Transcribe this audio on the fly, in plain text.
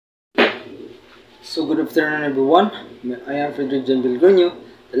So good afternoon everyone, I am Frederick John Belgonio,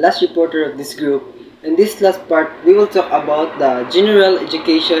 the last reporter of this group. In this last part, we will talk about the general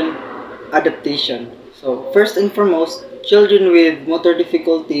education adaptation. So first and foremost, children with motor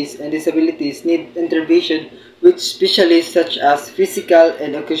difficulties and disabilities need intervention with specialists such as physical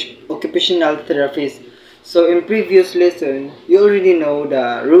and occupational therapists. So in previous lesson, you already know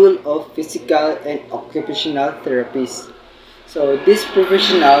the role of physical and occupational therapists. So these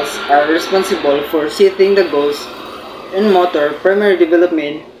professionals are responsible for setting the goals in motor, primary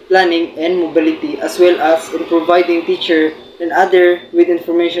development, planning, and mobility, as well as in providing teacher and other with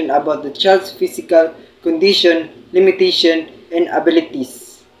information about the child's physical condition, limitation, and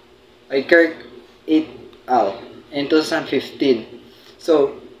abilities. By Kirk et al. In 2015.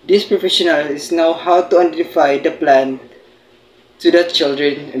 So these professionals know how to identify the plan to the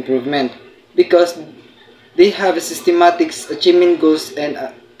children improvement because they have a systematic achievement goals and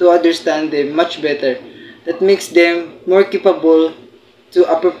to understand them much better. That makes them more capable to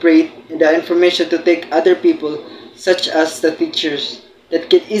appropriate the information to take other people, such as the teachers, that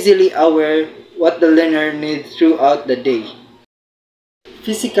can easily aware what the learner needs throughout the day.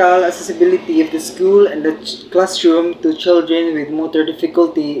 Physical accessibility of the school and the classroom to children with motor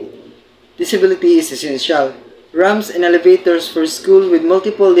disability is essential. Ramps and elevators for school with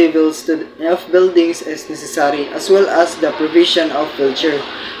multiple levels to enough buildings is necessary, as well as the provision of wheelchair.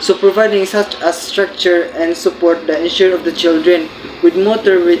 So providing such a structure and support that ensure of the children with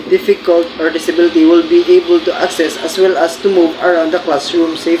motor with difficult or disability will be able to access as well as to move around the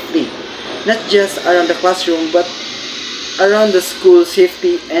classroom safely. Not just around the classroom but around the school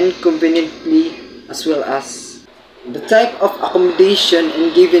safely and conveniently as well as. The type of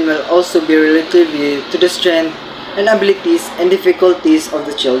accommodation given will also be relative to the strength and abilities and difficulties of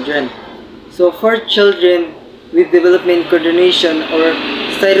the children. So for children with development coordination or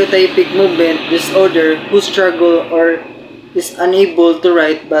stereotypic movement disorder who struggle or is unable to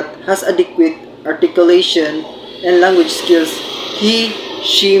write but has adequate articulation and language skills,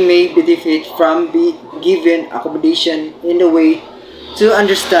 she may benefit from being given accommodation in the way to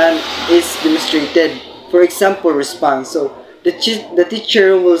understand is demonstrated. For example, response. So the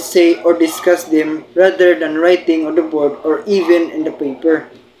teacher will say or discuss them rather than writing on the board or even in the paper.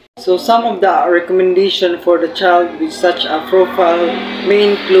 So some of the recommendation for the child with such a profile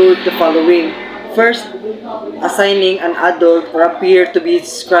may include the following. First, assigning an adult or a peer to be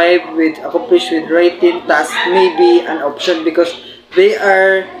described with accomplished with writing tasks may be an option because they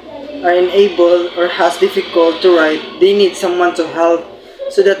are unable or has difficult to write. They need someone to help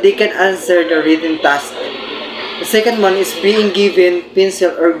so that they can answer the written task. The second one is being given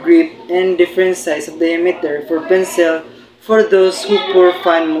pencil or grip and different size of diameter for pencil for those who poor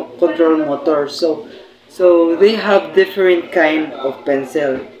fine control motor. So they have different kind of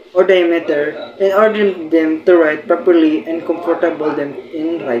pencil or diameter in order them to write properly and comfortable them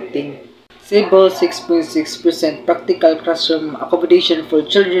in writing. Stable 6.6% practical classroom accommodation for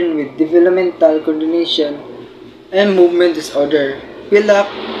children with developmental coordination and movement disorder. EDUC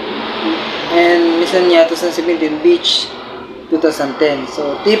and Misania 2017, Beach 2010.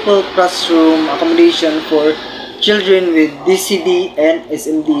 So triple classroom accommodation for children with DCD and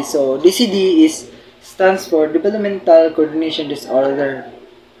SMD. So DCD stands for Developmental Coordination Disorder,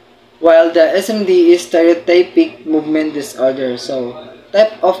 while the SMD is Stereotypic Movement Disorder. So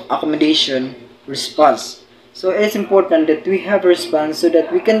type of accommodation, response. So it's important that we have a response so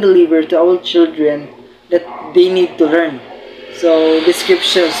that we can deliver to our children that they need to learn. So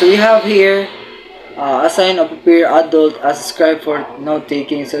description. So we have here assign a prepared adult as a scribe for note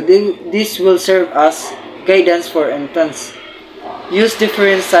taking. So this will serve as guidance for instance. Use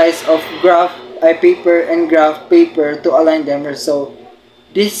different size of graph paper and graph paper to align them. So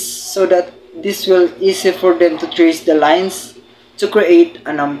that this will easy for them to trace the lines to create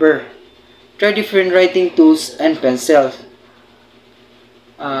a number. Try different writing tools and pencils.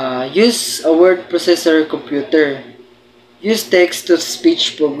 Use a word processor computer. Use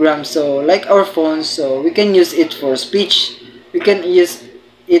text-to-speech program. So like our phones, so we can use it for speech. We can use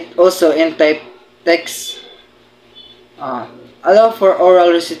it also in type text. Allow for oral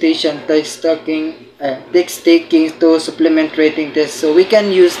recitation, text taking to supplement writing tests. So we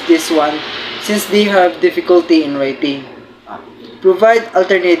can use this one since they have difficulty in writing. Provide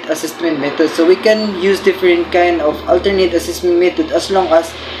alternate assessment method. So we can use different kind of alternate assessment method as long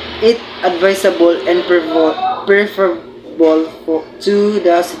as it advisable and preferable to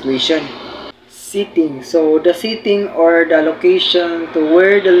the situation. Seating. So the seating or the location to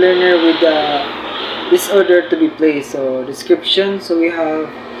where the learner with the disorder to be placed. So description. So we have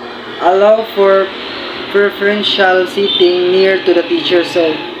allow for preferential seating near to the teacher.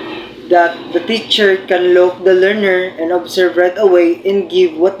 So that the teacher can look the learner and observe right away and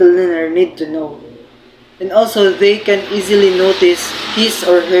give what the learner need to know. And also they can easily notice his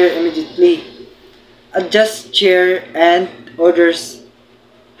or her immediately. Adjust chair and orders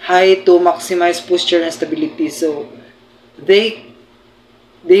height to maximize posture and stability. So they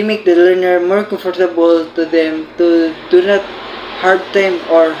make the learner more comfortable to them to do not hard time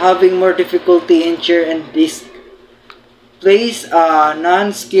or having more difficulty in chair and desk. Place a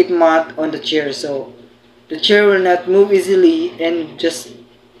non-skid mat on the chair so the chair will not move easily and just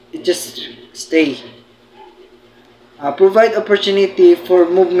stay. Provide opportunity for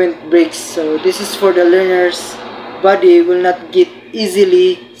movement breaks so this is for the learner's body will not get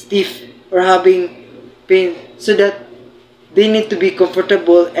easily stiff or having pain so that they need to be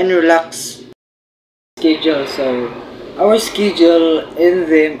comfortable and relaxed. Schedule so our schedule and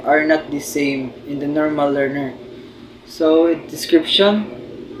them are not the same in the normal learner. So in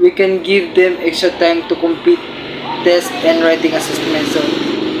description, we can give them extra time to complete test and writing assessment. So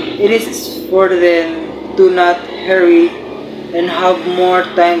it is for them to not hurry and have more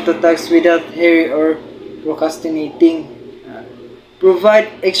time to task without hurry or procrastinating. Provide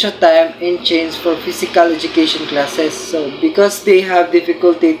extra time in change for physical education classes. So because they have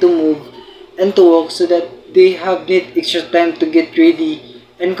difficulty to move and to walk so that they have need extra time to get ready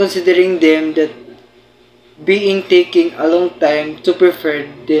and considering them that being taking a long time to prepare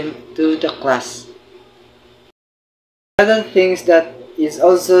them to the class. Other things that is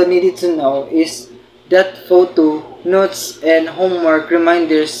also needed to know is that photo, notes, and homework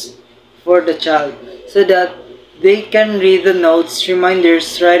reminders for the child so that they can read the notes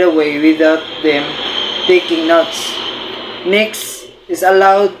reminders right away without them taking notes. Next is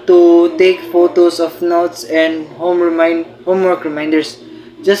allowed to take photos of notes and homework reminders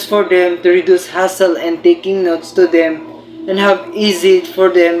just for them to reduce hassle and taking notes to them and have easy for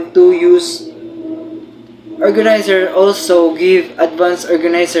them to use. Organizer also give advanced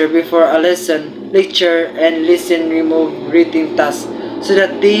organizer before a lesson, lecture, and listen remove reading tasks so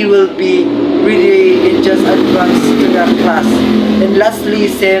that they will be ready in just advance to the class. And lastly,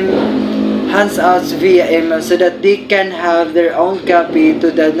 same handouts via email so that they can have their own copy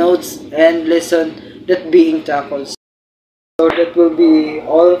to the notes and lesson that being tackled. So that will be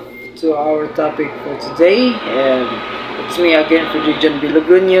all to our topic for today. And it's me again, Frederick John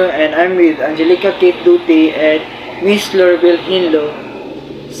Bilogronio, and I'm with Angelica Kate Duty and Miss Lorabel Hinlo.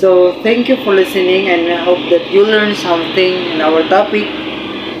 So thank you for listening, and I hope that you learned something in our topic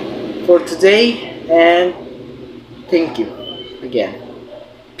for today. And thank you again.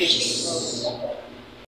 Peace.